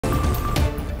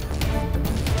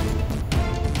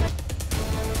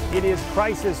It is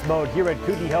crisis mode here at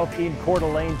Kootenai Health in Coeur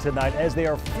d'Alene tonight as they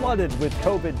are flooded with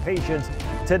COVID patients.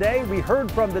 Today, we heard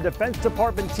from the Defense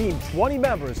Department team, 20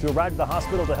 members who arrived at the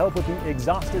hospital to help with the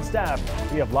exhausted staff.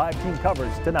 We have live team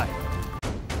coverage tonight.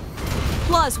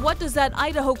 Plus, what does that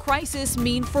Idaho crisis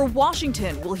mean for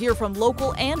Washington? We'll hear from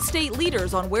local and state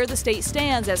leaders on where the state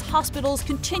stands as hospitals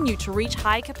continue to reach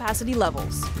high capacity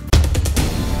levels.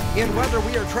 In weather,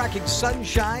 we are tracking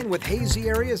sunshine with hazy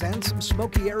areas and some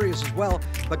smoky areas as well,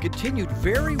 but continued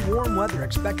very warm weather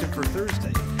expected for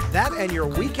Thursday. That and your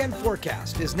weekend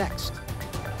forecast is next.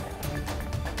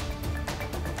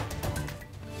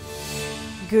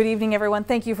 Good evening, everyone.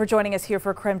 Thank you for joining us here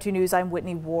for Krem 2 News. I'm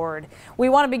Whitney Ward. We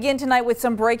want to begin tonight with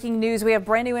some breaking news. We have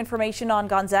brand new information on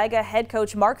Gonzaga head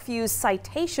coach Mark Few's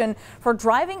citation for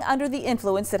driving under the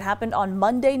influence that happened on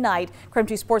Monday night. Krem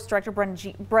 2 Sports Director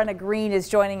Brenna Green is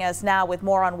joining us now with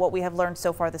more on what we have learned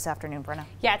so far this afternoon. Brenna.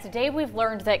 Yeah, today we've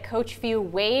learned that Coach Few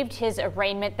waived his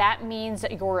arraignment. That means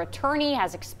your attorney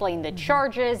has explained the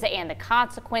charges and the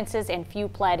consequences, and Few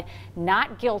pled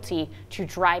not guilty to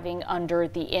driving under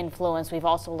the influence. We've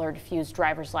also learned Few's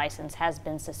driver's license has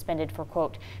been suspended for,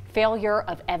 quote, failure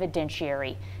of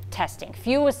evidentiary testing.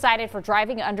 Few was cited for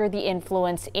driving under the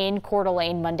influence in Coeur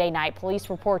d'Alene Monday night.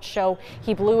 Police reports show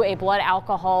he blew a blood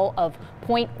alcohol of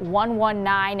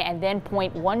 0.119 and then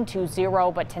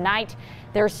 0.120, but tonight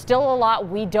there's still a lot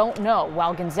we don't know.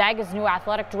 While Gonzaga's new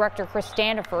athletic director, Chris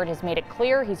Standiford, has made it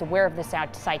clear he's aware of this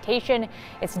citation,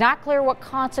 it's not clear what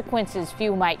consequences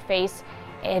Few might face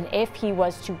and if he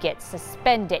was to get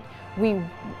suspended.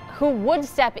 Who would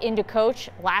step into coach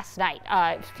last night?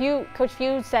 Coach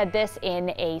Few said this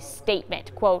in a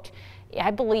statement, quote, I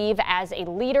believe as a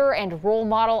leader and role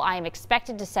model, I am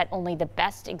expected to set only the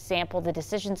best example. The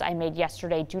decisions I made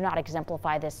yesterday do not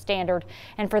exemplify this standard.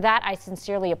 And for that, I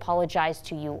sincerely apologize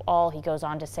to you all. He goes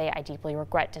on to say, I deeply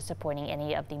regret disappointing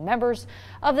any of the members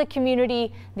of the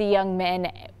community, the young men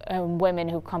and women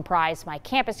who comprise my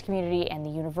campus community and the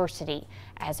university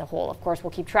as a whole. Of course,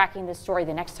 we'll keep tracking this story.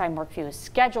 The next time Mark Few is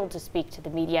scheduled to speak to the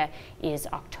media is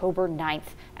October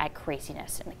 9th at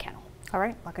Craziness in the Kennel. All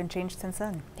right, a lot can change since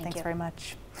then. Thanks you very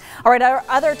much. All right, our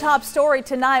other top story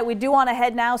tonight, we do want to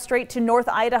head now straight to North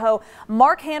Idaho.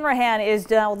 Mark Hanrahan is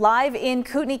now live in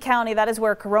Kootenai County. That is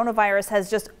where coronavirus has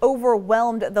just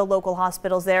overwhelmed the local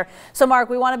hospitals there. So Mark,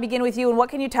 we want to begin with you, and what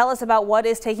can you tell us about what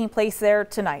is taking place there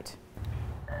tonight?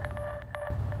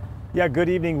 Yeah, good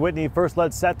evening, Whitney. First,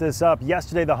 let's set this up.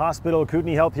 Yesterday, the hospital,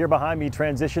 Kootenai Health here behind me,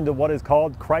 transitioned to what is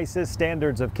called crisis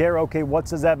standards of care. Okay, what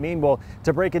does that mean? Well,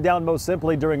 to break it down most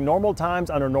simply, during normal times,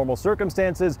 under normal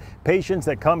circumstances, patients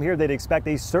that come here, they'd expect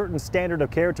a certain standard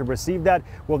of care to receive that.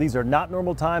 Well, these are not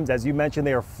normal times. As you mentioned,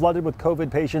 they are flooded with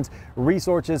COVID patients,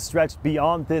 resources stretched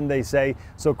beyond thin, they say.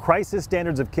 So crisis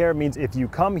standards of care means if you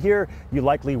come here, you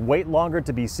likely wait longer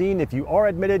to be seen. If you are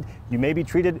admitted, you may be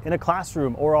treated in a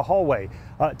classroom or a hallway.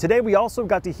 Today, we also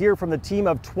got to hear from the team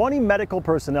of 20 medical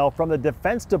personnel from the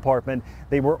Defense Department.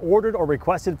 They were ordered or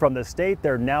requested from the state.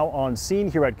 They're now on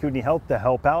scene here at Kootenai Health to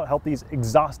help these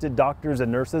exhausted doctors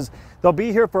and nurses. They'll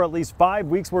be here for at least 5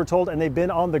 weeks, we're told, and they've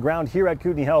been on the ground here at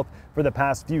Kootenai Health for the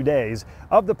past few days.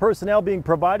 Of the personnel being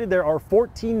provided, there are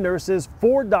 14 nurses,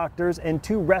 4 doctors, and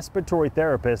 2 respiratory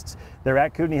therapists. They're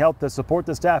at Kootenai Health to support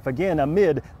the staff again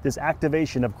amid this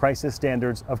activation of crisis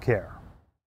standards of care.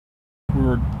 We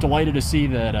were delighted to see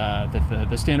that,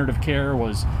 the standard of care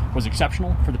was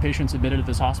exceptional for the patients admitted at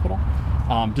this hospital.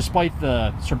 Despite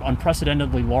the sort of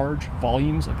unprecedentedly large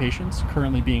volumes of patients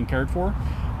currently being cared for,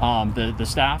 the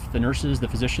staff, the nurses, the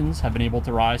physicians have been able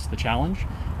to rise to the challenge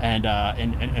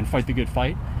and fight the good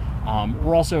fight.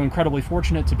 We're also incredibly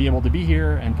fortunate to be able to be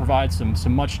here and provide some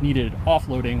much needed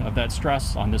offloading of that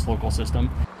stress on this local system.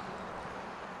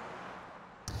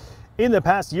 In the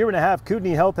past year and a half,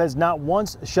 Kootenai Health has not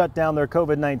once shut down their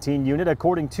COVID-19 unit.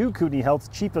 According to Kootenai Health's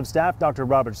Chief of Staff, Dr.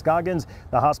 Robert Scoggins,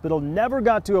 the hospital never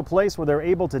got to a place where they're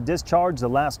able to discharge the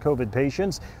last COVID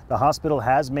patients. The hospital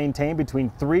has maintained between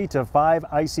 3 to 5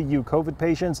 ICU COVID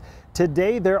patients.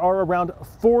 Today, there are around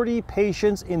 40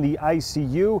 patients in the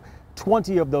ICU.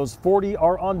 20 of those 40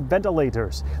 are on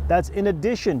ventilators. That's in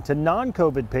addition to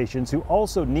non-COVID patients who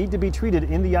also need to be treated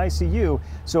in the ICU.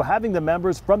 So having the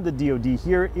members from the DoD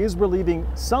here is relieving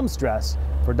some stress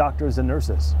for doctors and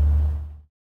nurses.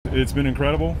 It's been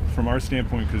incredible from our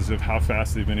standpoint because of how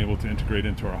fast they've been able to integrate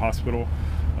into our hospital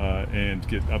and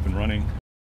get up and running.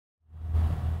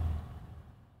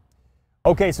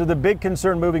 Okay, so the big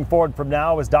concern moving forward from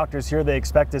now is doctors here, they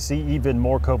expect to see even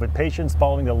more COVID patients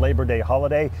following the Labor Day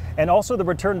holiday and also the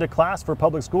return to class for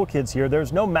public school kids here.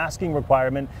 There's no masking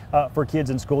requirement for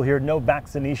kids in school here, no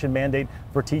vaccination mandate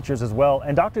for teachers as well.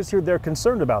 And doctors here, they're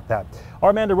concerned about that. Our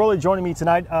Amanda Rowley joining me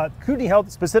tonight. Kootenai Health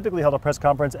specifically held a press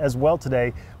conference as well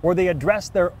today where they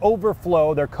addressed their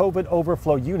overflow, their COVID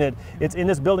overflow unit. It's in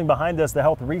this building behind us, the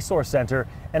Health Resource Center.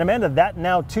 And Amanda, that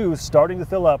now too starting to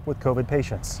fill up with COVID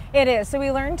patients. It is. So we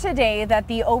learned today that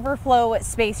the overflow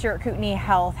space here at Kootenai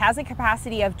Health has a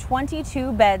capacity of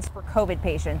 22 beds for COVID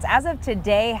patients. As of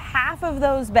today, half of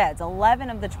those beds, 11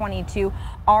 of the 22,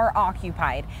 are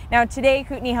occupied. Now today,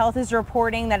 Kootenai Health is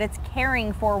reporting that it's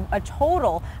caring for a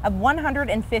total of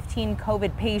 115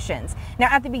 COVID patients. Now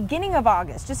at the beginning of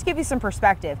August, just to give you some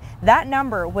perspective, that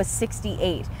number was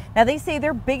 68. Now they say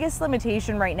their biggest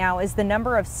limitation right now is the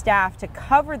number of staff to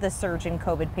cover the surge in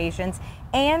COVID patients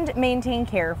and maintain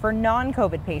care for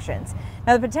non-COVID patients.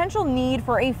 Now, the potential need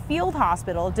for a field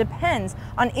hospital depends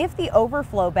on if the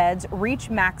overflow beds reach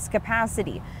max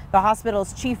capacity. The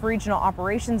hospital's chief regional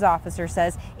operations officer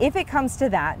says if it comes to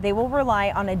that, they will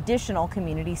rely on additional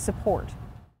community support.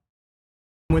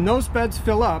 When those beds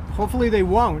fill up, hopefully they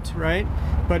won't, right?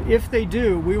 But if they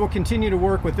do, we will continue to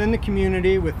work within the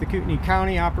community with the Kootenai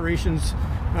County Operations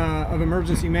of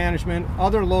Emergency Management,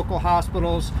 other local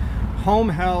hospitals, home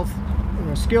health,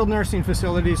 skilled nursing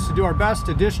facilities to do our best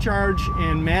to discharge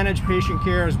and manage patient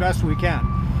care as best we can.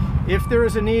 If there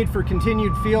is a need for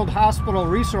continued field hospital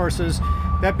resources,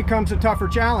 that becomes a tougher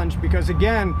challenge because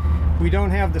again, we don't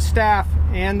have the staff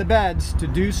and the beds to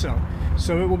do so.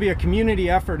 So it will be a community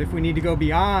effort if we need to go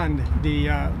beyond the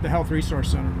Health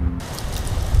Resource Center.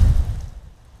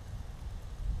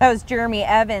 That was Jeremy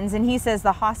Evans, and he says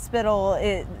the hospital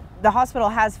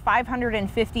has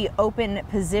 550 open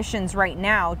positions right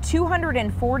now.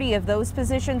 240 of those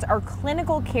positions are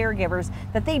clinical caregivers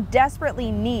that they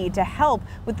desperately need to help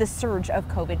with the surge of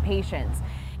COVID patients.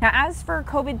 Now, as for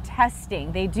COVID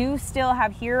testing, they do still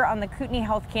have here on the Kootenai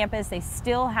Health campus, they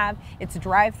still have its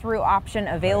drive-through option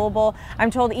available. I'm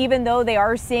told even though they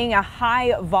are seeing a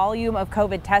high volume of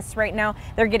COVID tests right now,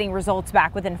 they're getting results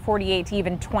back within 48 to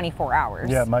even 24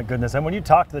 hours. Yeah, my goodness. And when you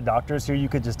talk to the doctors here, you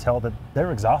could just tell that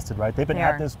they're exhausted, right? They've been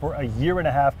at this for a year and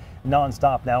a half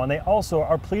nonstop now, and they also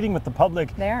are pleading with the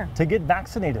public to get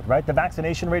vaccinated, right? The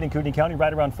vaccination rate in Kootenai County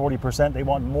right around 40%. They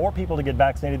want more people to get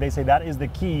vaccinated. They say that is the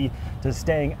key to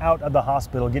staying out of the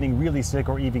hospital, getting really sick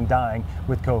or even dying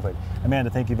with COVID.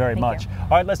 Amanda, thank you very much.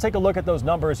 All right, let's take a look at those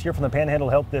numbers here from the Panhandle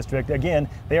Health District. Again,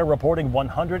 they are reporting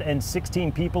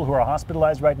 116 people who are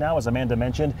hospitalized right now, as Amanda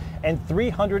mentioned, and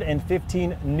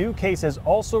 315 new cases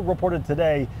also reported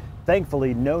today.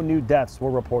 Thankfully, no new deaths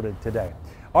were reported today.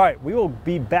 All right, we will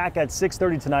be back at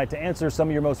 6:30 tonight to answer some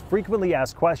of your most frequently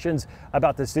asked questions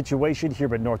about the situation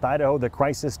here in North Idaho, the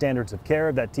crisis standards of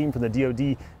care, that team from the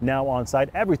DOD now on site,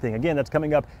 everything. Again, that's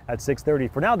coming up at 6:30.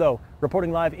 For now, though,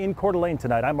 reporting live in Coeur d'Alene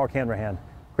tonight, I'm Mark Hanrahan,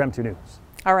 Krem 2 News.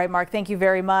 All right, Mark, thank you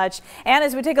very much. And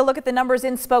as we take a look at the numbers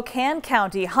in Spokane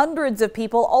County, hundreds of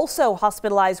people also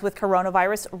hospitalized with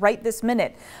coronavirus right this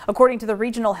minute. According to the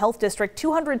Regional Health District,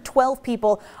 212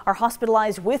 people are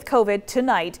hospitalized with COVID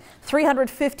tonight.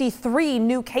 353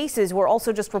 new cases were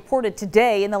also just reported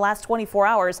today in the last 24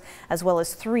 hours, as well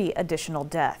as 3 additional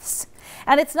deaths.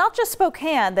 And it's not just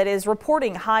Spokane that is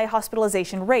reporting high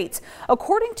hospitalization rates.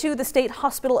 According to the State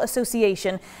Hospital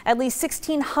Association, at least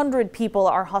 1,600 people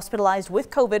are hospitalized with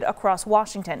COVID across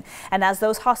Washington. And as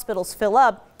those hospitals fill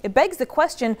up, it begs the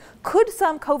question, could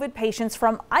some COVID patients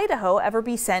from Idaho ever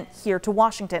be sent here to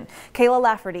Washington? Kayla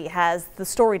Lafferty has the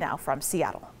story now from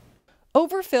Seattle.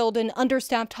 Overfilled and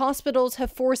understaffed hospitals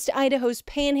have forced Idaho's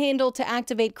Panhandle to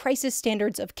activate crisis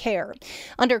standards of care.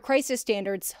 Under crisis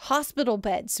standards, hospital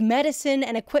beds, medicine,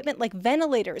 and equipment like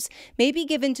ventilators may be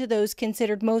given to those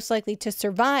considered most likely to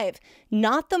survive,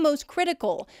 not the most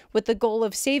critical, with the goal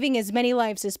of saving as many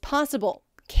lives as possible.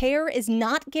 Care is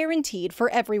not guaranteed for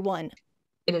everyone.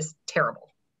 It is terrible.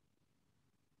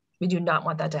 We do not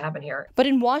want that to happen here. But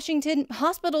in Washington,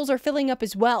 hospitals are filling up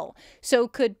as well. So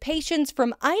could patients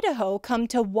from Idaho come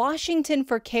to Washington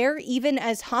for care even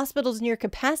as hospitals near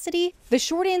capacity? The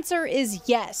short answer is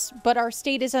yes, but our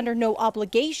state is under no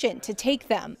obligation to take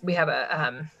them. We have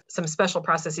some special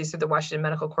processes through the Washington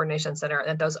Medical Coordination Center,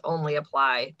 and those only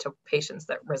apply to patients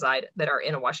that are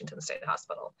in a Washington state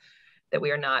hospital, that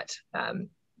we are not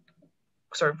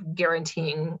sort of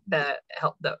guaranteeing the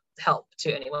help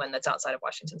to anyone that's outside of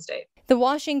Washington state. The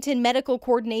Washington Medical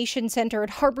Coordination Center at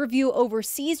Harborview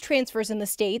oversees transfers in the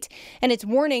state, and it's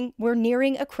warning we're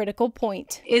nearing a critical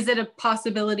point. Is it a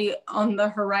possibility on the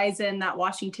horizon that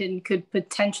Washington could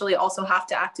potentially also have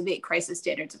to activate crisis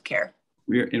standards of care?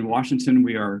 In Washington,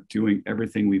 we are doing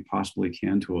everything we possibly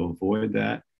can to avoid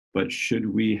that. But should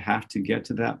we have to get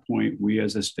to that point, we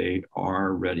as a state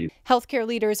are ready. Healthcare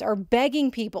leaders are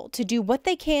begging people to do what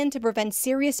they can to prevent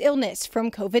serious illness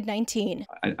from COVID-19.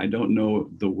 I don't know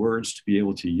the words to be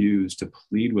able to use to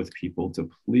plead with people to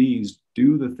please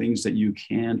do the things that you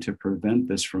can to prevent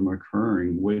this from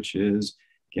occurring, which is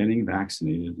getting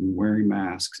vaccinated and wearing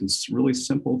masks and really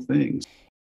simple things.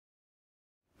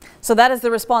 So that is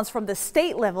the response from the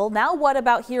state level. Now what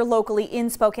about here locally in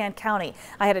Spokane County?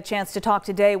 I had a chance to talk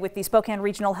today with the Spokane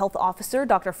Regional Health Officer,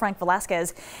 Dr. Frank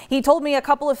Velasquez. He told me a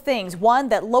couple of things. One,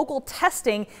 that local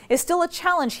testing is still a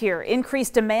challenge here.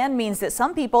 Increased demand means that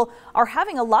some people are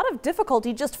having a lot of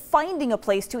difficulty just finding a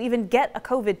place to even get a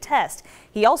COVID test.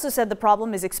 He also said the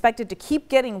problem is expected to keep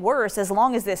getting worse as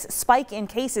long as this spike in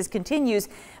cases continues.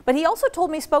 But he also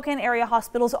told me Spokane area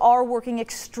hospitals are working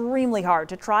extremely hard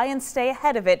to try and stay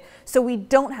ahead of it so we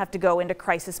don't have to go into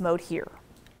crisis mode here.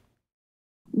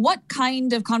 What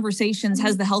kind of conversations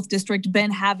has the health district been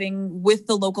having with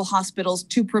the local hospitals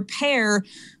to prepare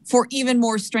for even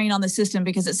more strain on the system?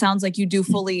 Because it sounds like you do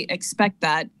fully expect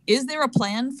that. Is there a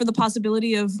plan for the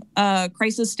possibility of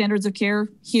crisis standards of care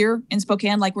here in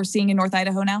Spokane like we're seeing in North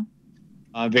Idaho now?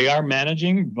 They are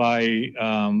managing by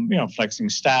flexing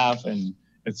staff and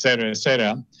et cetera, et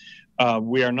cetera.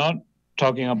 We are not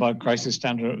talking about crisis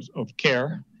standards of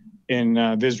care in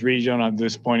this region at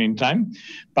this point in time.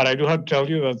 But I do have to tell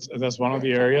you that that's one of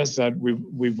the areas that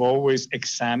we've always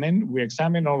examined. We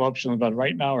examine all options, but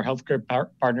right now our healthcare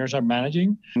partners are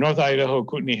managing. North Idaho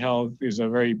Kootenai Health is a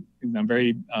very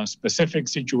specific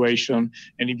situation.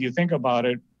 And if you think about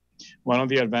it, one of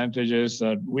the advantages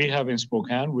that we have in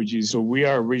Spokane, which is, so we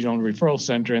are a regional referral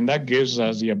center, and that gives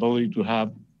us the ability to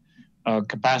have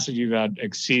capacity that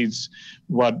exceeds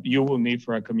what you will need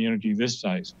for a community this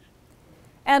size.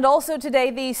 And also today,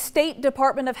 the State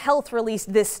Department of Health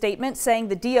released this statement saying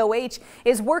the DOH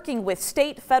is working with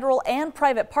state, federal, and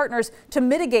private partners to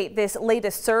mitigate this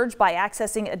latest surge by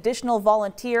accessing additional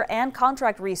volunteer and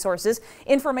contract resources,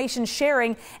 information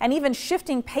sharing, and even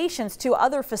shifting patients to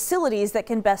other facilities that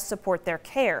can best support their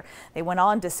care. They went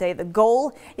on to say the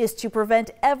goal is to prevent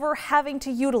ever having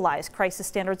to utilize crisis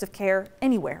standards of care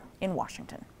anywhere in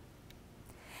Washington.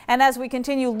 And as we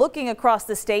continue looking across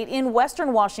the state, in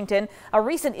Western Washington, a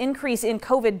recent increase in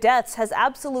COVID deaths has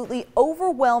absolutely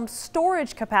overwhelmed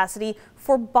storage capacity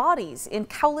for bodies in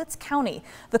Cowlitz County.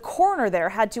 The coroner there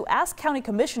had to ask county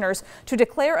commissioners to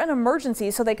declare an emergency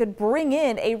so they could bring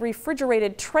in a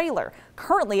refrigerated trailer.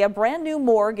 Currently, a brand new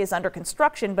morgue is under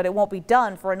construction, but it won't be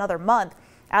done for another month.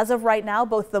 As of right now,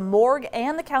 both the morgue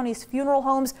and the county's funeral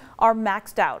homes are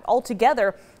maxed out.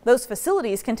 Altogether, those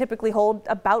facilities can typically hold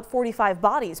about 45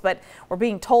 bodies, but we're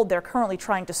being told they're currently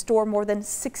trying to store more than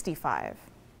 65.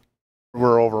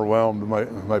 We're overwhelmed.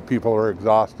 My people are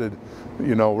exhausted.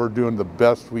 You know, we're doing the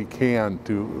best we can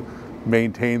to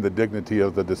maintain the dignity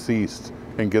of the deceased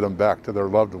and get them back to their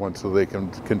loved ones so they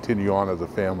can continue on as a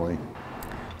family.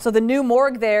 So the new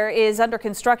morgue there is under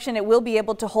construction. It will be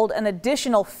able to hold an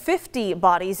additional 50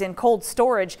 bodies in cold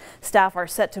storage. Staff are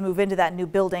set to move into that new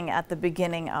building at the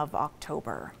beginning of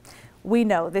October. We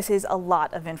know this is a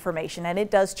lot of information and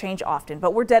it does change often,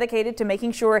 but we're dedicated to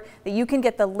making sure that you can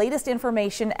get the latest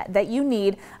information that you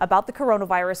need about the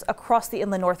coronavirus across the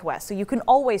Inland Northwest. So you can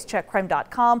always check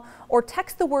krem.com or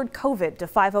text the word COVID to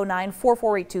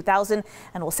 509-448-2000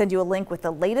 and we'll send you a link with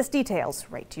the latest details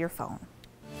right to your phone.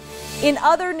 In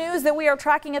other news that we are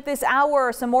tracking at this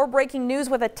hour, some more breaking news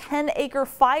with a 10-acre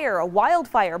fire, a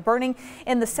wildfire burning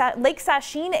in the Lake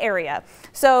Sacheen area.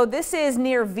 So this is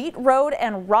near Veet Road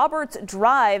and Roberts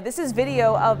Drive. This is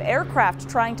video of aircraft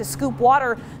trying to scoop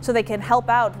water so they can help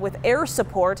out with air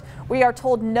support. We are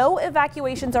told no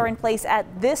evacuations are in place at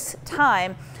this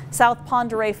time. South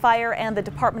Pend Oreille Fire and the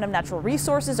Department of Natural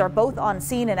Resources are both on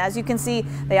scene, and as you can see,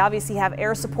 they obviously have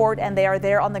air support and they are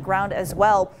there on the ground as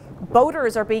well.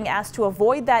 Boaters are being asked to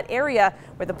avoid that area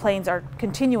where the planes are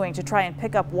continuing to try and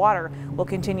pick up water. We'll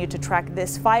continue to track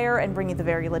this fire and bring you the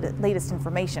very latest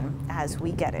information as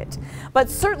we get it. But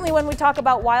certainly when we talk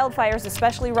about wildfires,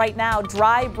 especially right now,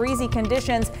 dry, breezy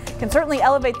conditions can certainly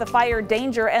elevate the fire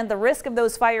danger and the risk of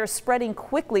those fires spreading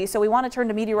quickly. So we want to turn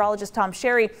to meteorologist Tom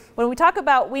Sherry. When we talk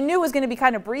about, we knew it was going to be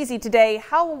kind of breezy today.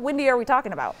 How windy are we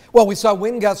talking about? Well, we saw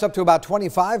wind gusts up to about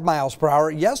 25 miles per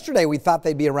hour. Yesterday, we thought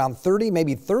they'd be around 30,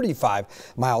 maybe 30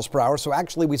 35 miles per hour. So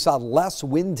actually we saw less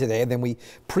wind today than we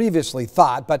previously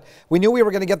thought, but we knew we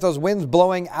were going to get those winds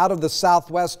blowing out of the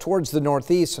southwest towards the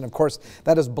northeast. And of course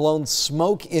that has blown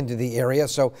smoke into the area.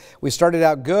 So we started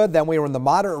out good, then we were in the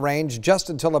moderate range just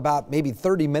until about maybe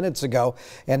 30 minutes ago.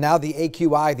 And now the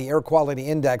AQI, the air quality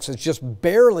index, is just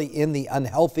barely in the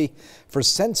unhealthy for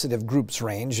sensitive groups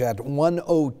range at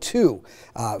 102.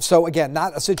 So again,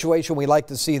 not a situation we like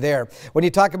to see there. When you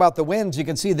talk about the winds, you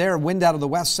can see there wind out of the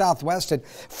west-southwest at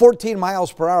 14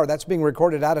 miles per hour. That's being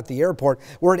recorded out at the airport.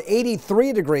 We're at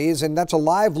 83 degrees, and that's a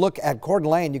live look at Coeur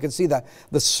d'Alene. You can see the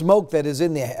smoke that is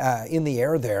in the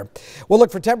air there. We'll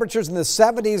look for temperatures in the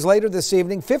 70s later this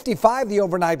evening. 55 the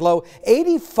overnight low,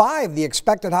 85 the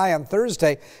expected high on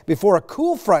Thursday before a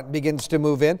cool front begins to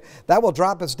move in. That will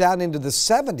drop us down into the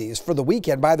 70s for the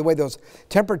weekend. By the way, those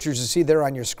temperatures you see there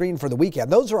on your screen for the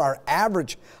weekend, those are our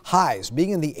average highs. Being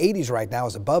in the 80s right now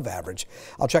is above average.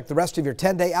 I'll check the rest of your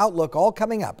 10-day outlook, all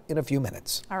coming up in a few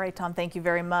minutes. All right, Tom, thank you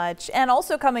very much. And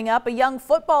also coming up, a young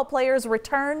football player's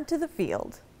return to the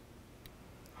field.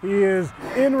 He is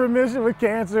in remission with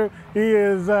cancer. He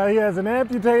has an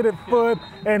amputated foot,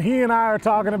 and he and I are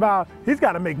talking about he's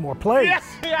got to make more plays.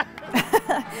 Yeah.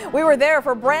 We were there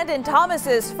for Brandon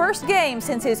Thomas's first game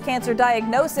since his cancer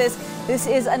diagnosis. This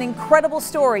is an incredible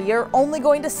story you're only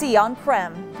going to see on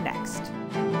Krem next.